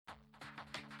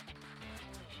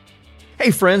Hey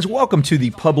friends, welcome to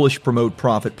the Publish, Promote,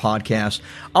 Profit podcast.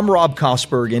 I'm Rob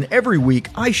Kosberg, and every week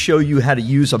I show you how to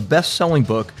use a best-selling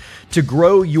book to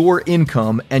grow your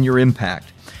income and your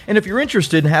impact. And if you're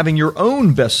interested in having your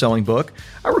own best-selling book,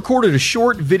 I recorded a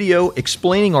short video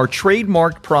explaining our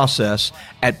trademark process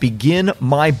at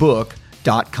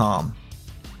beginmybook.com.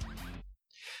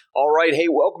 All right. Hey,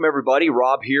 welcome everybody.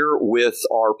 Rob here with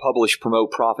our Publish,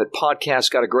 Promote, Profit podcast.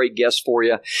 Got a great guest for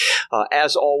you,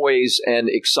 as always, and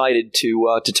excited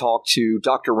to talk to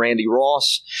Dr. Randy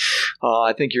Ross.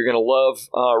 I think you're going to love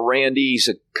Randy. He's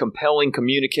a compelling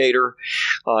communicator.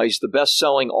 He's the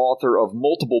best-selling author of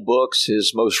multiple books.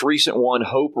 His most recent one,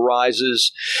 Hope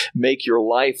Rises, Make Your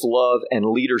Life, Love, and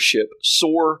Leadership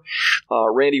Soar.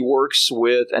 Randy works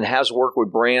with and has worked with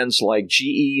brands like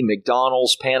GE,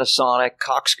 McDonald's, Panasonic,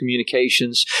 Cox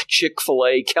Communications,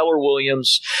 Chick-fil-A, Keller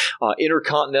Williams,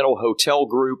 Intercontinental Hotel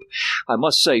Group. I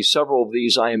must say several of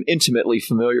these I am intimately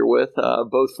familiar with,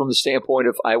 both from the standpoint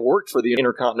of I worked for the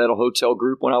Intercontinental Hotel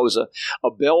Group when I was a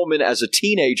bellman as a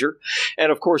teenager,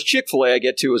 and of course Chick-fil-A I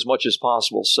get to as much as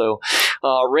possible. So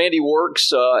Randy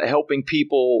works helping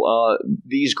people,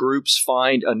 these groups,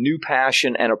 find a new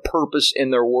passion and a purpose in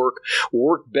their work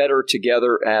better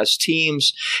together as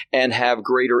teams, and have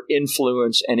greater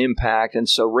influence and impact. And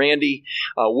so Randy,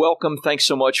 welcome. Thanks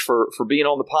so much for being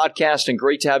on the podcast, and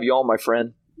great to have you on, my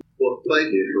friend. Well,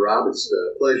 thank you, Rob. It's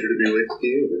a pleasure to be with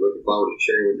you. We're looking forward to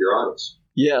sharing with your audience.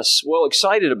 Yes. Well,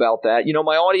 excited about that. You know,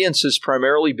 my audience is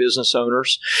primarily business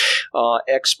owners,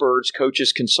 experts,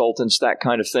 coaches, consultants, that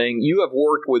kind of thing. You have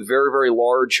worked with very, very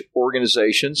large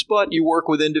organizations, but you work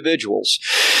with individuals.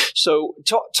 So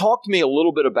talk to me a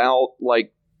little bit about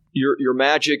like your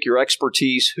magic, your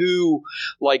expertise, who,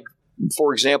 like,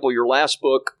 for example, your last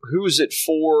book, who is it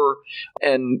for,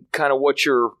 and kind of what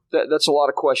that's a lot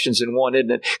of questions in one,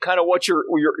 isn't it? Kind of what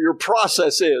your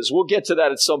process is. We'll get to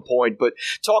that at some point, but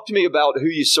talk to me about who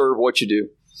you serve, what you do.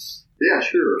 Yeah,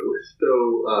 sure.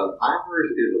 So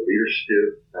ours is a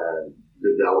leadership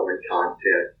development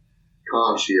content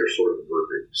concierge sort of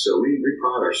group. So we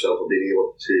pride ourselves on being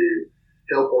able to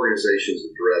help organizations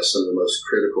address some of the most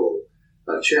critical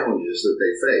challenges that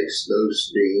they face,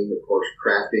 those being, of course,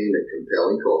 crafting a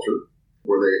compelling culture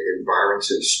where the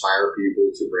environments inspire people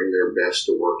to bring their best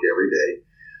to work every day.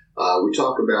 We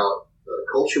talk about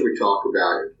culture, we talk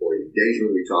about employee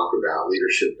engagement, we talk about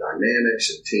leadership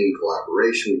dynamics and team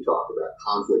collaboration, we talk about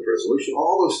conflict resolution,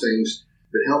 all those things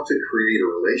that help to create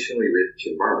a relationally rich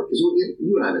environment. Because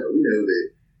you and I know, we know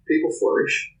that people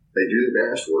flourish, they do the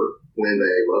best work when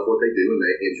they love what they do and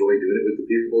they enjoy doing it with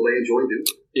the people they enjoy doing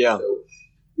it. Yeah. So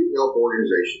we help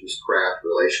organizations craft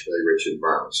relationally rich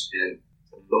environments. And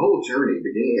the whole journey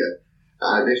began,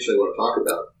 I eventually want to talk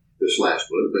about this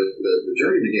last book, but the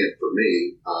journey began for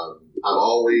me. I've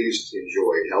always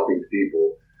enjoyed helping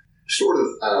people sort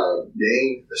of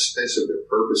gain a sense of their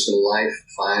purpose in life,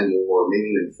 find more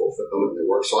meaning and fulfillment in their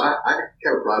work. So I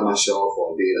kind of pride myself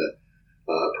on being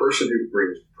a person who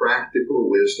brings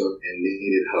practical wisdom and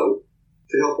needed hope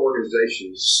to help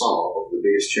organizations solve the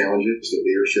biggest challenges that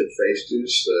leadership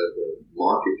faces, the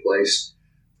marketplace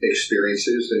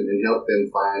experiences, and help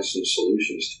them find some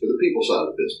solutions for the people side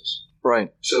of the business.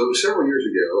 Right. So several years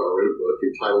ago, I wrote a book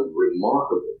entitled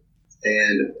Remarkable.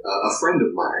 And a friend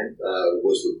of mine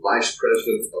was the vice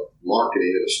president of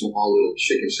marketing at a small little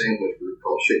chicken sandwich group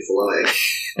called Chick-fil-A.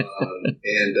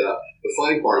 And the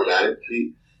funny part about it,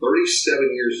 37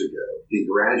 years ago, he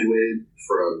graduated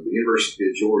from the University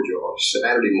of Georgia on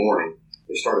Saturday morning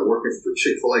and started working for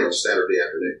Chick-fil-A on Saturday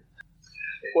afternoon.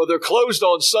 Well, they're closed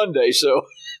on Sunday, so.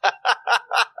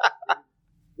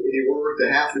 He worked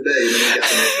a half a day and then he got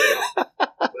the next day off.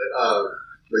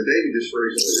 But David just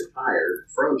recently retired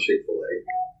from Chick-fil-A,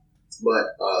 but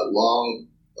long,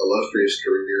 illustrious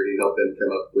career. He helped them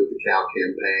come up with the cow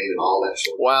campaign and all that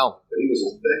sort of stuff. But he was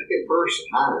a second person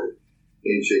hired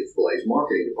in Chick-fil-A's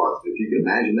marketing department, if you can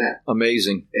imagine that.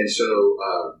 Amazing. And so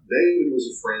David was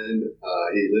a friend.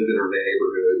 He lived in our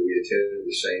neighborhood. We attended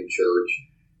the same church,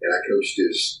 and I coached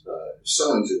his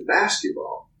sons in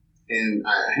basketball. And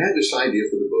I had this idea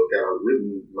for the book. I had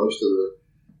written most of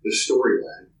the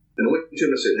storyline. And I went to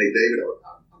him and said, hey, David,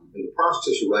 I'm in the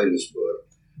process of writing this book.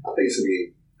 I think it's going to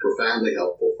be profoundly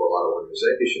helpful for a lot of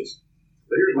organizations.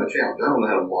 But here's my challenge. I don't know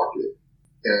how to market it.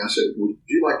 And I said, would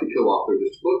you like to co-author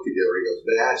this book together? He goes,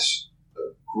 that's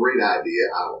a great idea.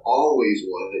 I've always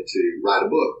wanted to write a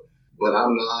book, but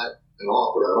I'm not an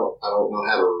author. I don't know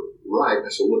how to write. And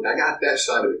I said, look, I got that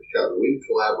side of it covered. We can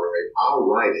collaborate. I'll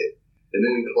write it, and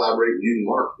then we can collaborate with you and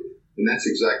market it. And that's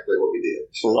exactly what we did.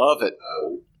 So, love it.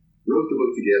 Wrote the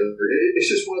book together. It's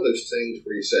just one of those things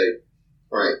where you say,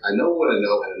 all right, I know what I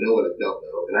know, and I know what I don't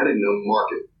know, and I didn't know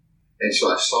market. And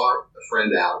so I sought a friend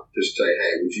out to say,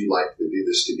 hey, would you like to do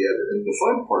this together? And the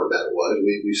fun part about it was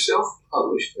we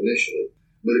self-published initially,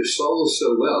 but it sold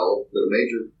so well that a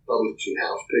major publishing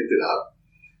house picked it up.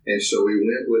 And so we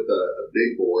went with a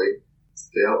big boy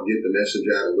to help get the message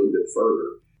out a little bit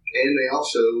further. And they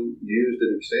also used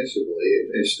it extensively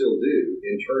and still do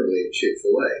internally at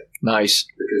Chick-fil-A. Nice.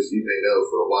 Because you may know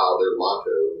for a while their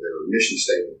motto, their mission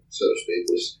statement, so to speak,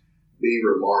 was be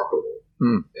remarkable.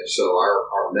 And so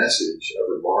our message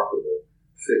of remarkable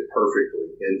fit perfectly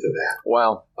into that.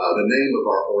 Wow. The name of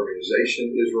our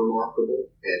organization is Remarkable.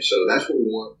 And so that's what we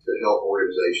want to help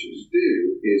organizations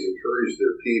do, is encourage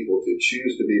their people to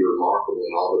choose to be remarkable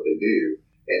in all that they do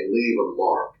and leave a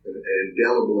mark, an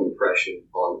indelible impression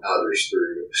on others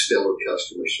through stellar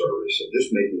customer service and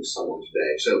just making someone's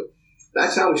day. So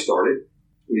that's how we started.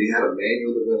 We had a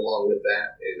manual that went along with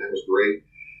that, and that was great.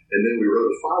 And then we wrote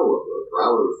a follow-up book, or I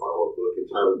wrote a follow-up book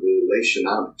entitled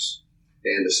Relationomics.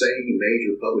 And the same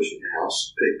major publishing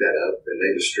house picked that up, and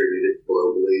they distributed it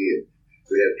globally, and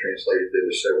we had it translated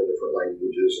into several different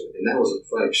languages, and that was a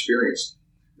fun experience.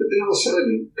 But then all of a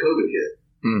sudden, COVID hit,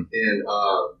 and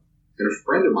a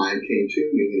friend of mine came to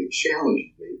me, and he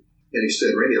challenged me, and he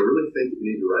said, Randy, I really think you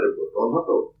need to write a book on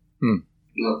hope.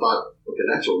 And I thought, okay,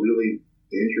 that's a really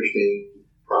interesting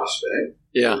prospect.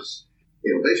 Yeah. Because,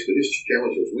 basically his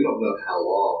challenge was, we don't know how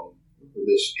long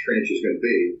this trench is going to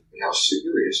be and how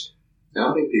serious. And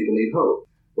I think people need hope.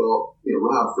 Well,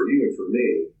 Rob, for you and for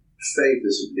me, faith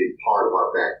is a big part of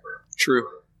our background. True.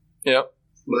 Yeah.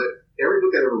 But every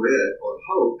book I ever read on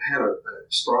hope had a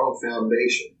strong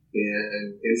foundation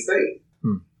in faith.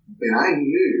 And I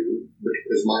knew,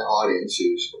 because my audience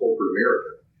is corporate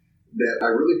America, that I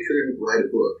really couldn't write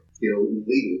a book,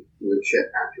 leading with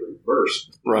chapter and verse.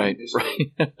 Right. So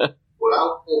what I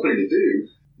wanted to do,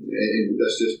 and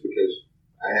that's just because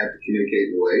I have to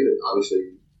communicate in a way that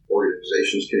obviously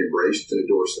organizations can embrace and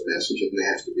endorse the message, and it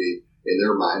has to be, in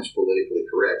their minds, politically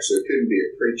correct. So it couldn't be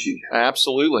a preachy kind.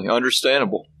 Absolutely.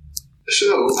 Understandable.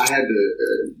 So I had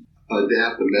to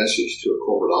adapt the message to a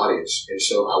corporate audience. And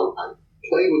so I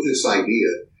played with this idea.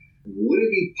 Would it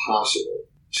be possible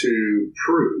to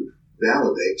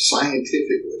validate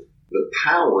scientifically the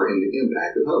power and the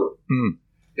impact of hope?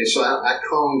 And so I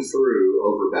combed through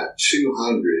over about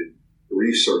 200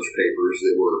 research papers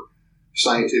that were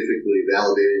scientifically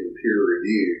validated and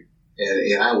peer-reviewed.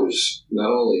 And I was not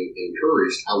only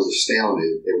encouraged, I was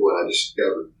astounded at what I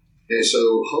discovered. And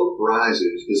so Hope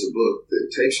Rises is a book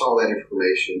that takes all that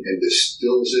information and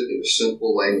distills it in a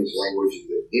simple language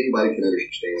that anybody can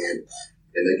understand,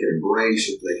 and they can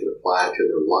embrace it, they can apply it to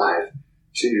their life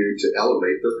to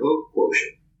elevate their hope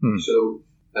quotient. So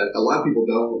a lot of people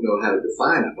don't know how to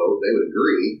define hope. They would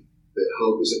agree that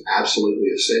hope is absolutely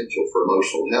essential for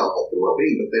emotional health and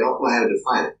well-being, but they don't know how to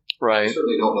define it. Right. They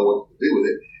certainly don't know what to do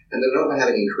with it, and they don't know how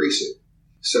to increase it.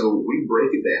 So we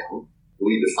break it down,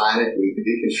 we define it, we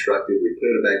deconstruct it, we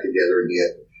put it back together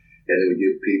again, and then we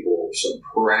give people some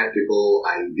practical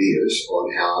ideas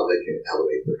on how they can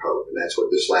elevate their hope. And that's what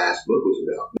this last book was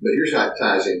about. But here's how it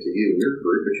ties into you and your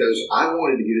group, because I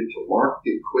wanted to get it to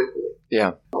market quickly.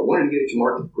 Yeah. I wanted to get it to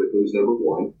market quickly was number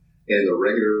one. And the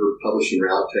regular publishing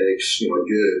route takes, a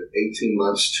good 18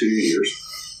 months, 2 years.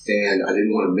 And I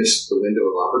didn't want to miss the window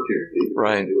of opportunity.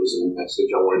 Right. It was a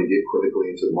message I wanted to get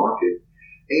quickly into the market.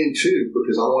 And two,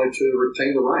 because I wanted to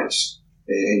retain the rights.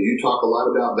 And you talk a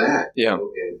lot about that. Yeah.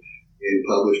 In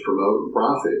Publish, Promote, and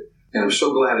Profit. And I'm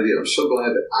so glad I did. I'm so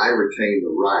glad that I retained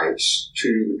the rights to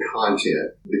the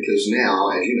content, because now,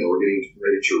 as you know, we're getting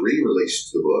ready to re-release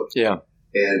the book. Yeah.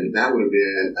 And that would have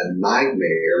been a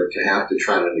nightmare to have to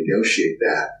try to negotiate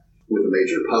that with a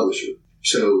major publisher.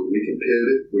 So we can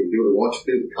pivot. We can do what we want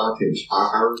to do. The content is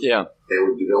ours. Yeah. And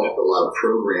we've developed a lot of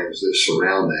programs that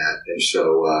surround that. And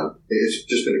so it's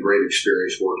just been a great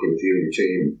experience working with you and your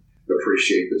team.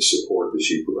 Appreciate the support that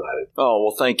you provided. Oh,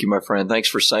 well, thank you, my friend. Thanks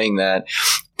for saying that.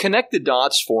 Connect the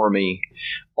dots for me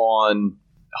on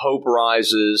Hope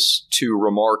Rises to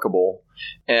Remarkable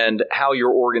and how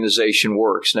your organization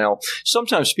works. Now,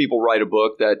 sometimes people write a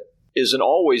book that isn't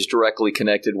always directly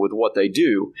connected with what they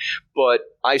do, but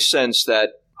I sense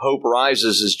that Hope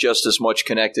Rises is just as much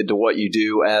connected to what you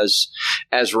do as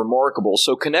Remarkable.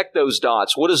 So connect those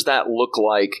dots. What does that look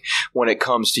like when it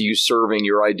comes to you serving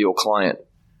your ideal client?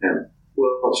 Yeah.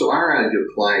 Well, so our ideal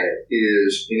client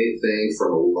is anything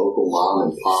from a local mom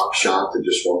and pop shop that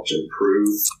just wants to improve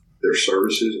their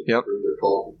services, improve their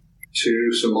culture,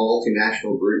 to some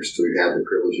multinational groups that we have the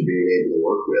privilege of being able to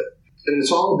work with. And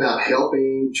it's all about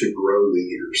helping to grow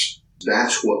leaders.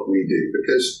 That's what we do,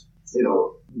 because,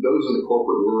 those in the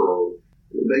corporate world,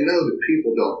 they know that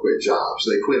people don't quit jobs.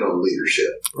 They quit on leadership.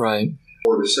 Right.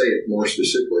 Or to say it more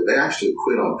specifically, they actually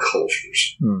quit on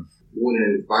cultures. When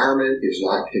an environment is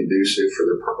not conducive for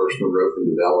their personal growth and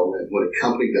development, when a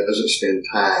company doesn't spend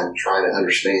time trying to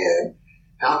understand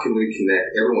how can we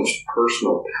connect everyone's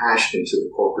personal passion to the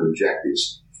corporate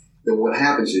objectives, then what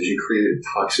happens is you create a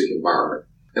toxic environment.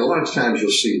 And a lot of times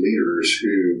you'll see leaders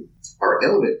who are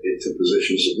elevated to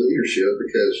positions of leadership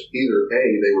because either A,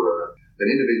 they were an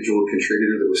individual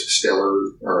contributor that was stellar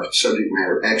or a subject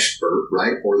matter expert,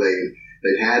 right? Or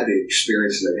they've had the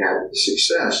experience and they've had the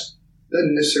success.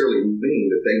 Doesn't necessarily mean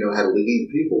that they know how to lead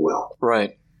people well.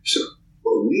 Right. So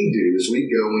what we do is we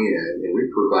go in and we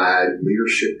provide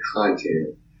leadership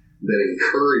content that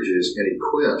encourages and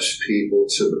equips people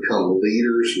to become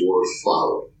leaders worth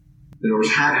following. In other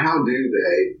words, how do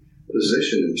they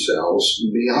position themselves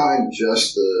beyond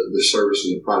just the service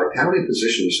and the product? How do they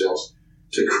position themselves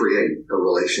to create a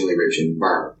relationally rich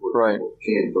environment where people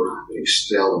can thrive and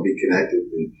excel and be connected?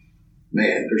 And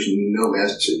man, there's no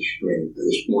message. I mean,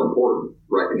 it's more important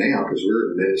right now because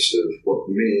we're in the midst of what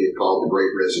many have called the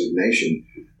Great Resignation.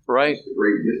 Right.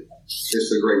 It's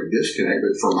the great disconnect,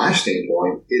 but from my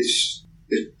standpoint, it's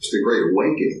the great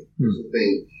awakening. The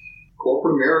thing,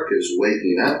 corporate America is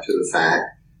waking up to the fact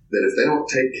that if they don't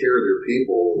take care of their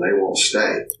people, they won't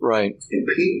stay. Right. And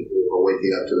people are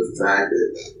waking up to the fact that,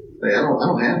 hey, I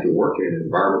don't have to work in an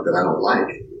environment that I don't like.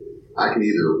 I can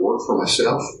either work for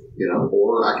myself,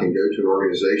 or I can go to an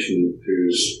organization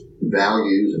whose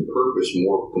values and purpose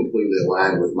more completely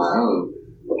align with my own,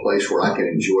 a place where I can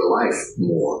enjoy life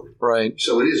more. Right.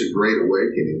 So it is a great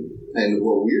awakening. And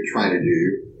what we're trying to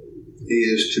do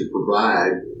is to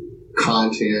provide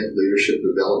content, leadership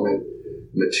development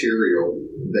material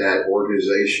that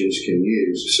organizations can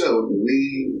use. So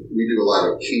we do a lot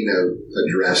of keynote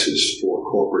addresses for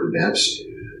corporate events,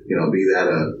 be that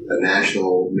a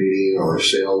national meeting or a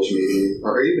sales meeting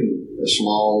or even a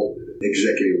small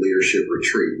executive leadership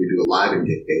retreat. We do live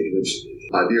engagements.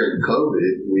 During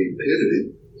COVID, we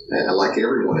pivoted like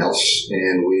everyone else,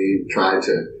 and we tried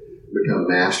to become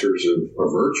masters of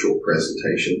a virtual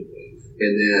presentation.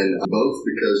 And then both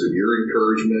because of your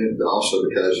encouragement, but also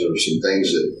because of some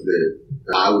things that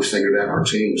I was thinking about, our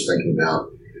team was thinking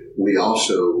about, we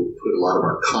also put a lot of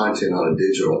our content on a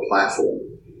digital platform.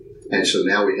 And so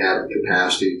now we have the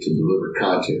capacity to deliver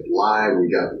content live. We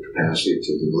got the capacity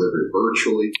to deliver it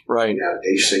virtually. Right. We have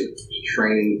asynchronous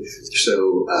training.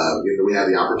 So, we have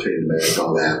the opportunity to make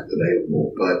all that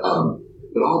available. But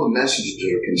all the messages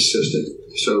are consistent.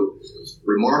 So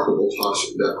Remarkable talks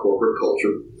about corporate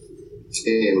culture.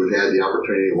 And we've had the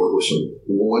opportunity to work with some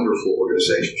wonderful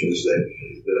organizations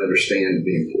that understand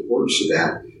the importance of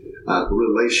that.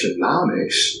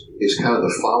 Relationomics is kind of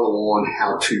the follow-on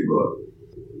how-to book.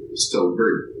 So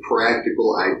very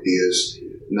practical ideas,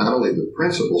 not only the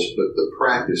principles, but the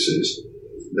practices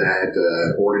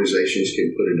that organizations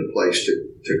can put into place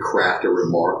to craft a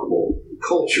remarkable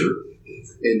culture.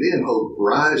 And then Hope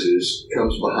Rises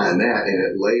comes behind that, and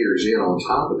it layers in on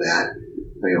top of that.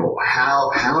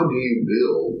 How do you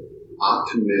build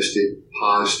optimistic,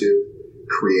 positive,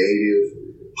 creative,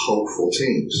 hopeful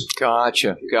teams?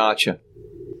 Gotcha.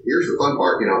 Here's the fun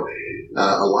part.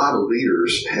 A lot of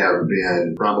leaders have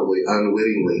been probably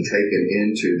unwittingly taken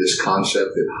into this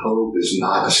concept that hope is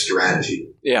not a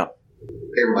strategy. Yeah.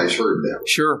 Everybody's heard that.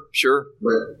 Sure.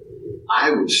 But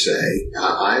I would say,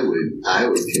 I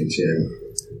would contend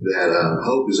that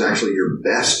hope is actually your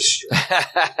best strategy.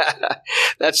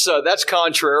 That's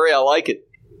contrary. I like it.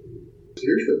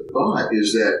 Here's the thought: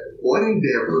 is that what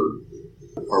endeavor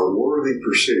or worthy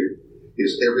pursuit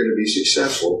is ever going to be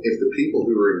successful if the people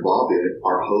who are involved in it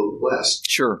are hopeless?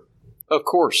 Sure, of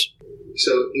course.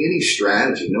 So any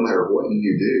strategy, no matter what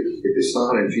you do, if it's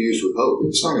not infused with hope,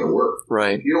 it's not going to work.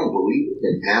 Right. If you don't believe it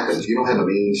can happen, you don't have a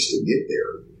means to get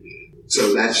there.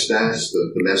 So that's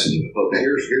the message of hope. Now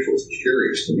here's what's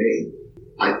curious to me.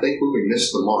 I think we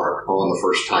missed the mark on the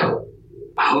first title.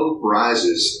 Hope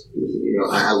Rises.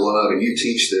 I love, and you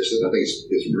teach this, and I think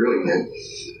it's brilliant.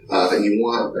 That you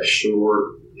want a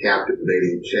short,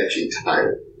 captivating, catchy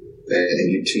title,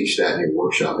 and you teach that in your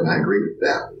workshop, and I agree with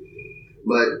that.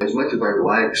 But as much as I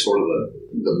like sort of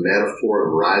the metaphor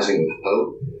of rising with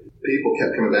hope, people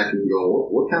kept coming back and going,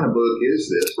 "What kind of book is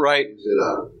this? Right? Is it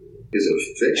a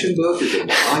fiction book? Is it a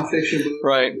nonfiction book?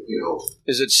 Right?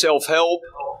 Is it self-help?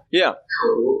 Yeah.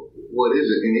 What is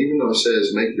it?" And even though it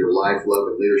says "make your life, love,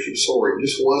 and leadership soar," it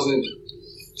just wasn't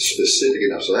specific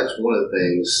enough. So that's one of the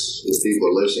things, if people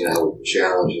are listening, I would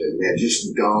challenge them, man,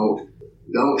 just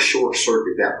don't short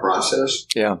circuit that process.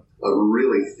 Yeah. Of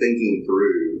really thinking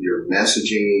through your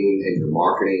messaging and your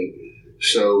marketing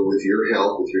So with your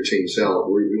help, with your team's help,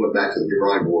 we went back to the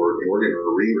drawing board, and we're going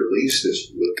to re-release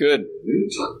this with Good. a new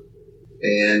title.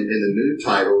 And the new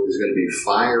title is going to be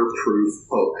Fireproof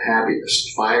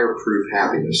Happiness. Fireproof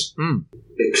Happiness.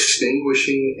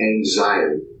 Extinguishing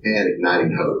Anxiety and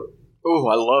Igniting Hope. Oh,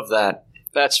 I love that.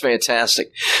 That's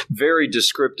fantastic. Very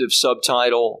descriptive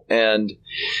subtitle. And,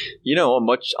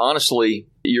 honestly,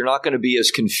 you're not going to be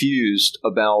as confused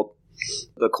about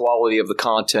the quality of the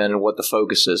content and what the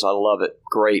focus is. I love it.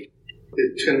 Great.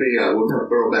 It's going to be, we're going to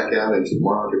throw it back out into the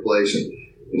marketplace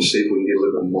and see if we can get a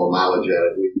little bit more mileage out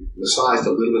of it. We massaged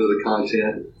a little bit of the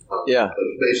content. But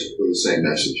it's basically the same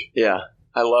message. Yeah.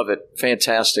 I love it.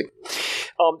 Fantastic.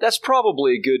 That's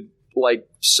probably a good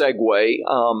segue.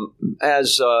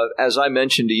 As I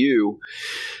mentioned to you,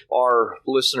 our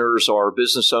listeners are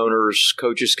business owners,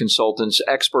 coaches, consultants,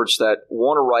 experts that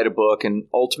want to write a book and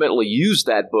ultimately use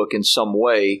that book in some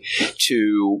way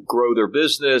to grow their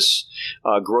business,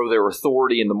 grow their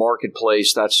authority in the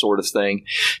marketplace, that sort of thing.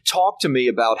 Talk to me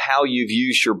about how you've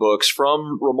used your books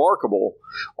from Remarkable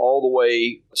all the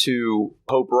way to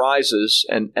Hope Rises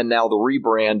and now the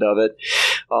rebrand of it.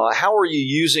 How are you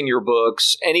using your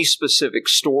books? Any specific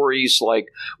stories? Like,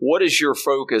 what is your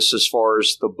focus as far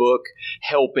as the book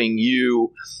helping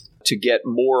you to get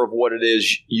more of what it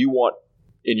is you want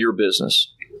in your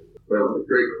business? Well,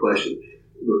 great question.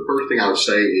 The first thing I would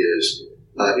say is,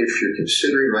 if you're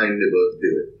considering writing a book,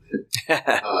 do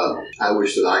it. I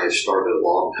wish that I had started a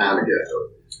long time ago.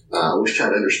 I wish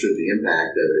I'd understood the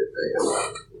impact of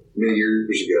it. Many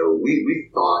years ago, we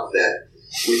thought that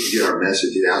we could get our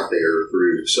message out there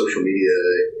through social media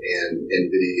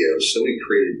and videos. So we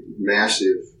created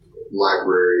massive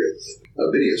library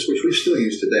of videos, which we still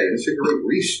use today. And it's a great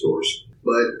resource,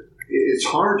 but it's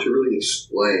hard to really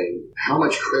explain how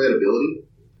much credibility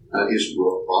is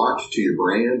brought to your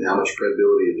brand, how much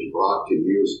credibility is brought to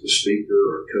you as a speaker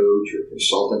or coach or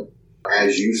consultant.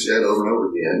 As you've said over and over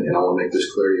again, and I want to make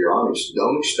this clear to your audience,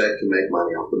 don't expect to make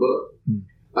money off the book.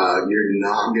 You're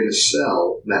not going to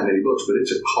sell that many books, but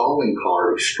it's a calling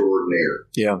card extraordinaire.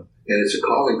 Yeah. And it's a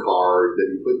calling card that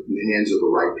you put in the hands of the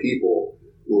right people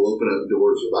will open up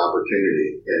doors of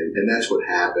opportunity. And that's what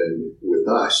happened with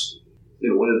us.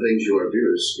 One of the things you want to do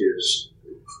is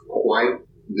quite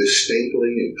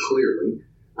distinctly and clearly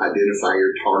identify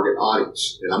your target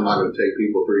audience. And I'm not going to take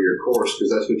people through your course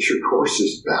because that's what your course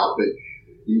is about, but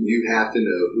you have to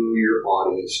know who your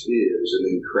audience is and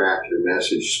then craft your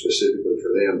message specifically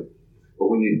for them. But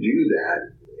when you do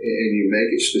that and you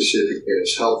make it specific and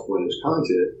it's helpful in its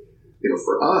content,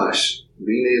 for us,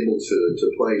 being able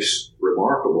to place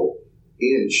Remarkable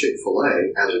in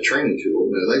Chick-fil-A as a training tool.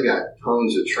 They've got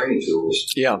tons of training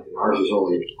tools. Yeah. Ours is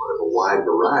only one of a wide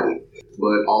variety.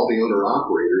 But all the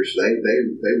owner-operators,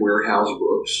 they warehouse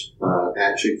books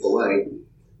at Chick-fil-A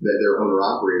that their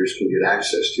owner-operators can get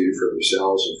access to for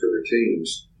themselves and for their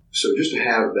teams. So just to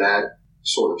have that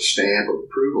sort of stamp of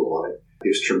approval on it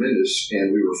is tremendous.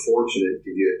 And we were fortunate to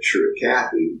get Truett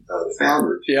Cathy, the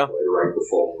founder, to write the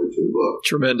foreword to the book.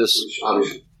 Tremendous. Which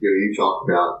obviously, you talk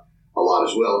about a lot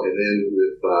as well. And then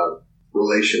with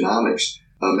Relationomics,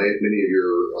 many of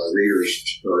your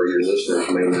readers or your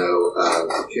listeners may know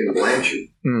Ken Blanchard.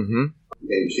 Mm-hmm.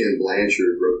 And Ken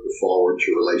Blanchard wrote the foreword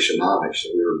to Relationomics,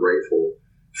 and we were grateful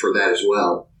for that as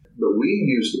well. But we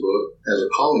use the book as a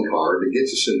calling card that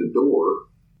gets us in the door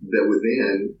that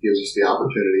within gives us the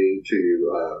opportunity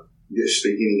to get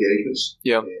speaking engagements.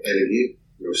 Yeah. And again,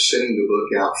 sending the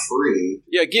book out free.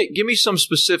 Yeah, give me some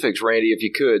specifics, Randy, if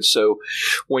you could. So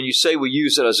when you say we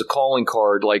use it as a calling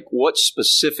card, like what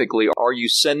specifically are you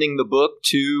sending the book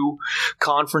to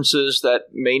conferences that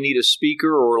may need a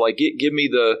speaker, or like give me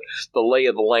the lay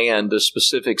of the land, the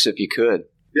specifics if you could.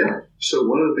 Yeah. So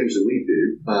one of the things that we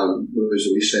do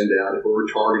is we send out, if we're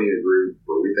targeting a group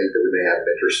where we think that we may have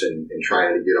interest in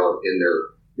trying to get on in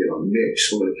their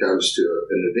mix when it comes to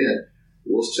an event,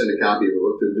 we'll send a copy of the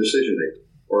book to the decision maker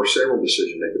or several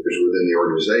decision makers within the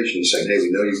organization saying, hey,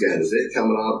 we know you've got an event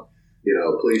coming up,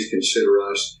 please consider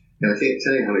us. And I can't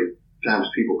tell you how many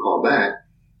times people call back,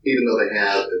 even though they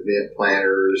have event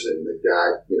planners and they've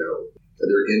got,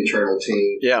 their internal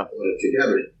team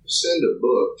together. Send a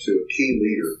book to a key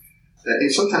leader.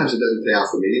 And sometimes it doesn't pay off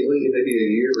immediately. It may be a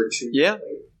year or two. Yeah.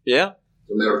 Yeah.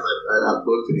 As a matter of fact, I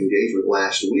booked an engagement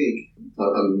last week,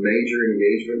 a major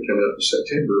engagement coming up in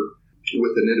September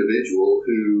with an individual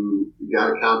who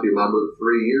got a copy of my book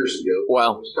 3 years ago.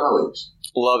 Wow. From his colleagues.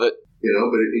 Love it.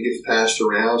 But it gets passed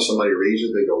around. Somebody reads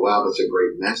it. They go, wow, that's a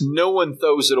great message. No one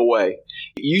throws it away.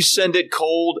 You send it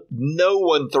cold, no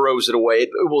one throws it away. It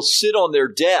will sit on their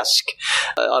desk.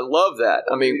 I love that.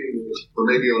 I mean, or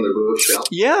maybe on their bookshelf.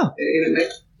 Yeah. And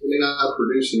may not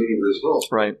produce immediate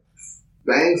results. Right.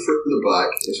 Bang for the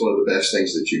buck is one of the best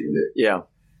things that you can do. Yeah.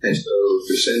 And so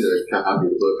to send a copy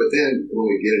of the book, but then when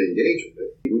we get an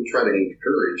engagement, we try to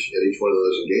encourage at each one of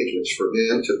those engagements for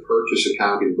them to purchase a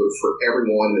copy of the book for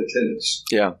everyone in attendance.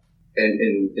 Yeah.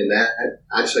 And that,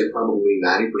 I'd say probably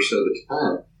 90% of the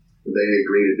time, they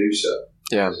agree to do so.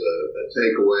 Yeah. As a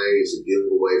takeaway, as a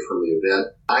giveaway from the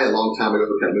event. I, a long time ago,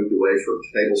 kind of moved away from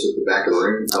tables at the back of the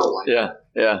room. I don't like that.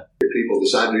 Yeah. If people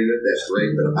decide to do that, that's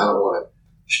great, but I don't want to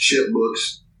ship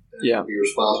books. Be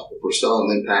responsible for selling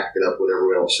them, pack it up,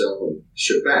 whatever else, sell and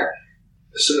ship back.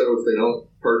 So if they don't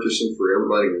purchase them for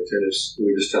everybody in attendance,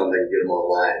 we just tell them they can get them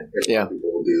online.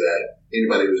 People will do that.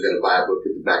 Anybody who's going to buy a book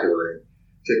at the back of the room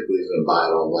typically is going to buy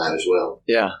it online as well.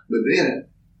 Yeah. But then,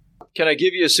 can I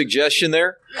give you a suggestion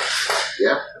there?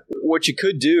 Yeah. What you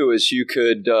could do is you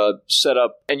could set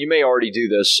up, and you may already do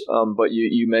this, but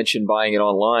you mentioned buying it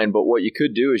online, but what you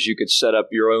could do is you could set up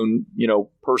your own,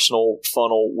 personal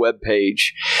funnel web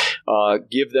page,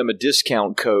 give them a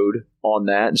discount code on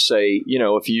that and say,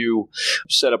 if you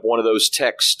set up one of those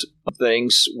text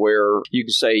things where you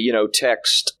can say,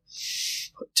 text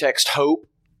HOPE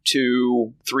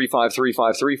to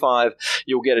 353535,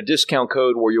 you'll get a discount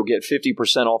code where you'll get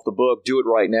 50% off the book. Do it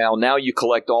right now. Now you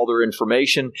collect all their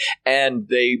information and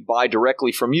they buy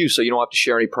directly from you, so you don't have to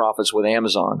share any profits with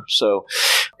Amazon. So,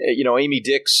 Amy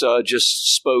Dix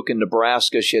just spoke in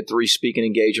Nebraska. She had 3 speaking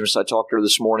engagements. I talked to her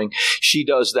this morning. She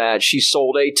does that. She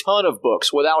sold a ton of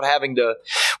books without having to,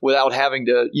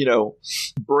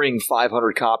 bring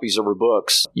 500 copies of her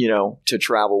books, to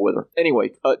travel with her.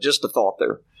 Anyway, just a thought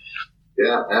there.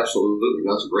 Yeah, absolutely.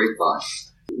 That's a great thought.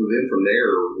 Then from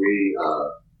there, we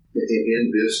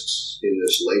in this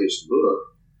latest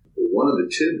book, one of the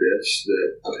tidbits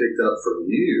that I picked up from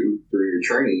you through your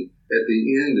training, at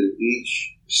the end of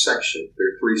each section,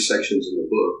 there are 3 sections in the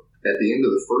book. At the end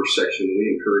of the first section, we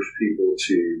encourage people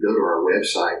to go to our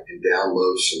website and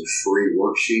download some free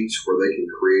worksheets where they can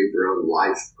create their own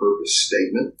life purpose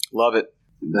statement. Love it.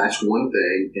 That's one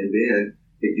thing. And then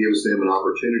it gives them an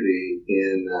opportunity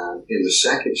in the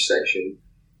second section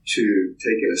to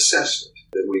take an assessment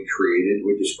that we created,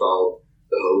 which is called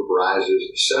the Hope Rises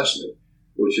Assessment,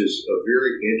 which is a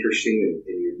very interesting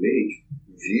and unique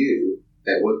view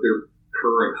at what their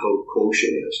current hope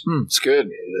quotient is. It's good.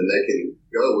 And then they can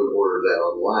go and order that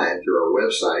online through our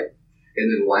website. And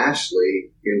then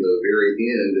lastly, in the very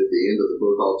end, at the end of the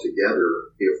book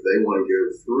altogether, if they want to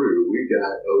go through, we've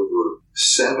got over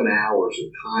 7 hours of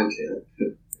content.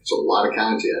 It's a lot of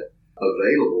content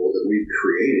available that we've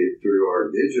created through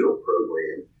our digital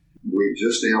program. We've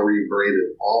just now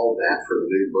rebranded all that for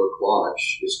the new book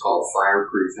launch. It's called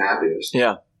Fireproof Happiness.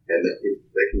 Yeah. And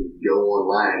they can go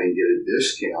online and get a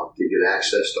discount to get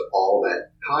access to all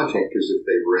that content, because if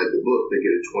they've read the book, they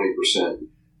get a 20%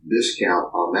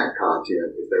 discount on that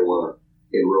content if they want to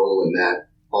enroll in that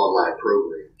online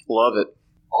program. Love it.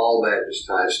 All that just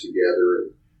ties together,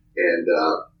 and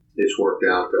it's worked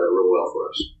out real well for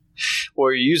us. Well,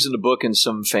 you're using the book in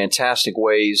some fantastic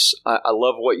ways. I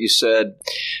love what you said,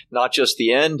 not just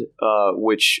the end,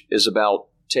 which is about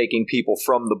taking people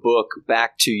from the book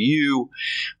back to you,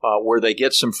 where they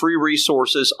get some free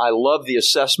resources. I love the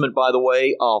assessment, by the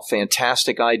way.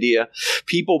 Fantastic idea.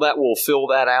 People that will fill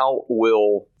that out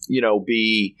will,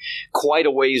 be quite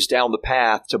a ways down the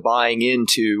path to buying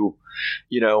into,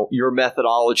 your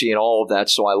methodology and all of that.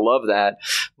 So I love that.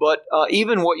 But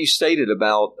even what you stated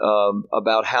about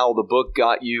how the book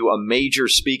got you a major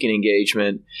speaking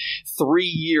engagement 3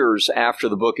 years after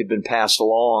the book had been passed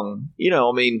along,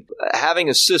 having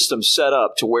a system set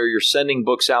up to where you're sending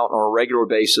books out on a regular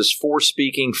basis for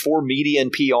speaking, for media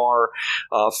and PR,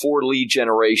 for lead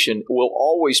generation will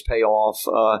always pay off.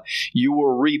 You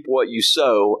will reap what you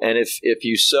sow. And if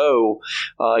you sow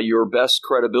your best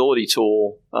credibility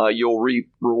tool, you'll reap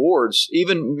rewards,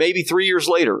 even maybe 3 years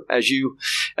later, as you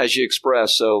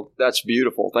express. So that's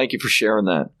beautiful. Thank you for sharing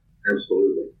that.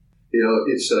 Absolutely.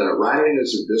 It's writing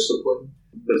is a discipline,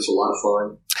 but it's a lot of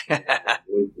fun.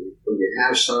 when you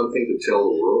have something to tell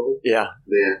the world,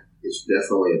 then it's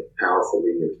definitely a powerful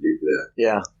medium to do that.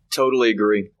 Yeah. Totally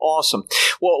agree. Awesome.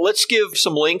 Well, let's give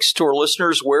some links to our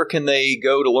listeners. Where can they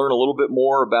go to learn a little bit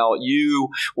more about you?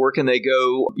 Where can they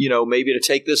go, maybe to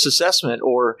take this assessment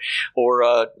or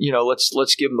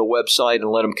let's give them the website and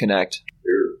let them connect.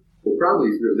 Sure. Well,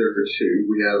 probably there are 2.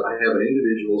 I have an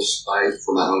individual site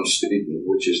for my own speaking,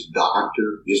 which is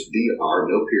just DR,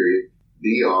 no period,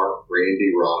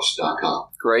 drrandyross.com.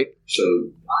 Great. So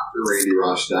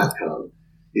drrandyross.com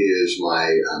is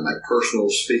my personal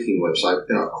speaking website.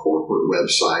 Then our corporate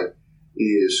website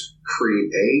is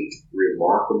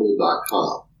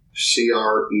createremarkable.com.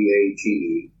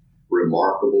 CREATE,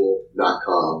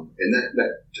 remarkable.com. And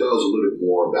that tells a little bit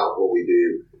more about what we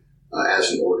do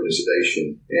as an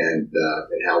organization and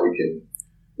how we can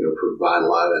provide a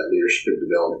lot of that leadership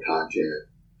development content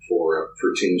for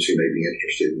teams who may be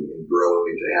interested in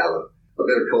growing to have a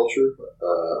better culture,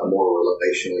 a more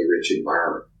relationally rich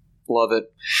environment. Love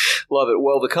it. Love it.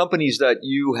 Well, the companies that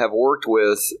you have worked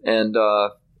with and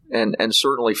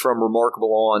certainly from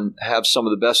Remarkable on have some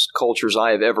of the best cultures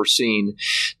I have ever seen,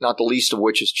 not the least of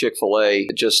which is Chick-fil-A.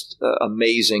 Just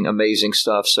amazing, amazing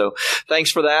stuff. So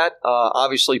thanks for that.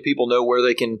 Obviously, people know where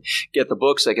they can get the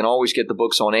books. They can always get the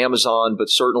books on Amazon, but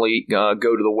certainly go to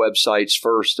the websites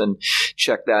first and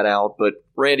check that out. But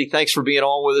Randy, thanks for being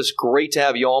on with us. Great to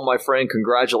have you on, my friend.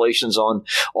 Congratulations on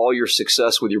all your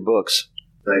success with your books.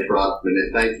 Thanks, Rob.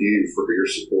 And thank you for your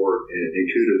support and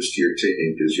kudos to your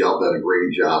team because y'all done a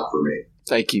great job for me.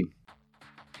 Thank you.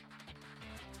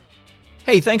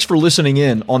 Hey, thanks for listening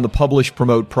in on the Publish,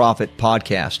 Promote, Profit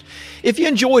podcast. If you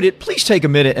enjoyed it, please take a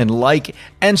minute and like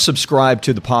and subscribe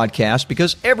to the podcast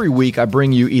because every week I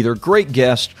bring you either great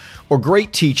guests or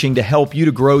great teaching to help you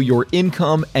to grow your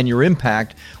income and your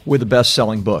impact with a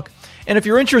best-selling book. And if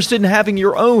you're interested in having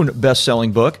your own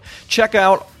best-selling book, check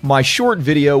out my short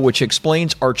video which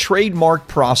explains our trademark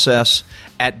process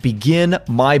at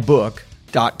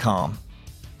beginmybook.com.